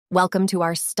Welcome to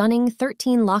our stunning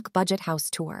 13 Lakh budget house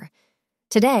tour.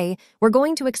 Today, we're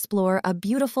going to explore a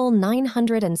beautiful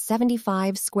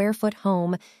 975 square foot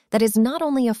home that is not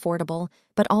only affordable,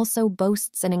 but also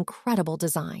boasts an incredible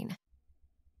design.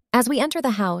 As we enter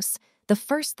the house, the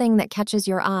first thing that catches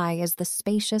your eye is the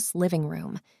spacious living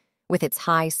room. With its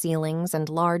high ceilings and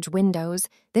large windows,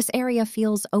 this area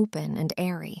feels open and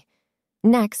airy.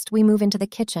 Next, we move into the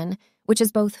kitchen, which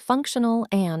is both functional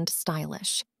and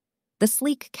stylish. The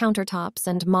sleek countertops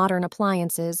and modern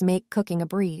appliances make cooking a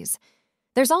breeze.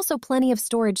 There's also plenty of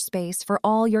storage space for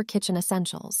all your kitchen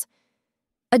essentials.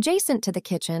 Adjacent to the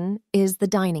kitchen is the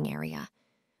dining area.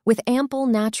 With ample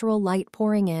natural light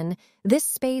pouring in, this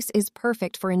space is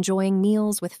perfect for enjoying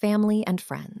meals with family and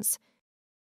friends.